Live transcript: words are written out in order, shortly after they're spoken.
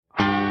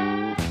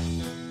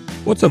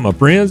What's up, my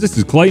friends? This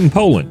is Clayton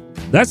Poland.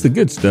 That's the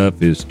Good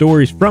Stuff is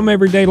stories from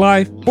everyday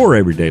life for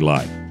everyday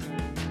life.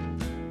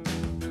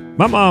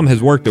 My mom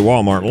has worked at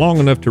Walmart long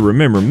enough to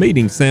remember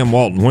meeting Sam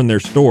Walton when their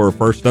store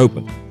first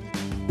opened.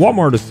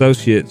 Walmart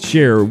associates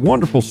share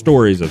wonderful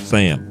stories of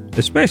Sam,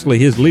 especially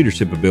his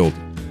leadership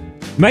ability.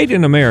 Made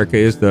in America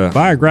is the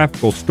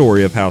biographical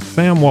story of how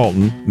Sam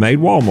Walton made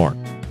Walmart.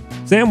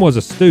 Sam was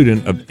a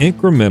student of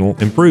incremental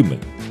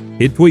improvement.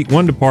 He'd tweak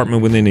one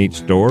department within each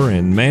store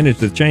and manage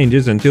the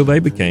changes until they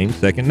became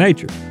second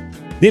nature.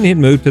 Then he'd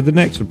move to the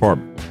next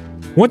department.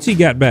 Once he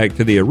got back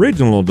to the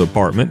original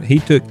department, he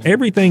took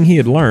everything he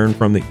had learned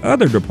from the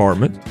other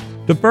departments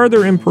to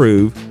further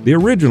improve the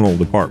original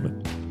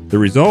department. The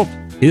result?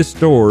 His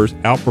stores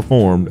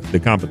outperformed the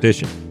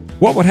competition.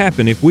 What would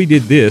happen if we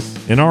did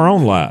this in our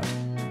own lives?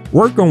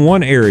 Work on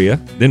one area,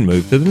 then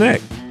move to the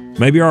next.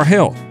 Maybe our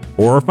health,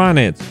 or our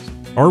finances,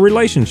 our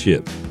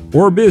relationships,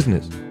 or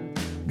business.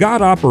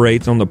 God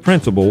operates on the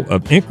principle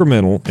of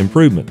incremental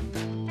improvement.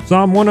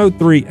 Psalm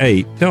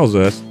 103:8 tells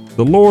us,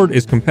 "The Lord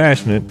is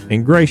compassionate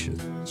and gracious,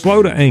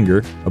 slow to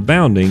anger,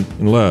 abounding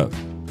in love."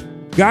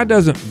 God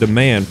doesn't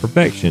demand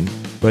perfection,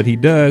 but He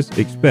does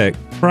expect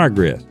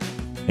progress.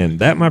 And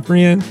that, my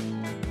friend,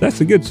 that's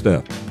the good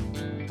stuff.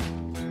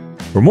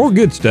 For more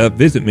good stuff,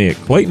 visit me at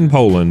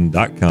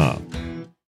ClaytonPoland.com.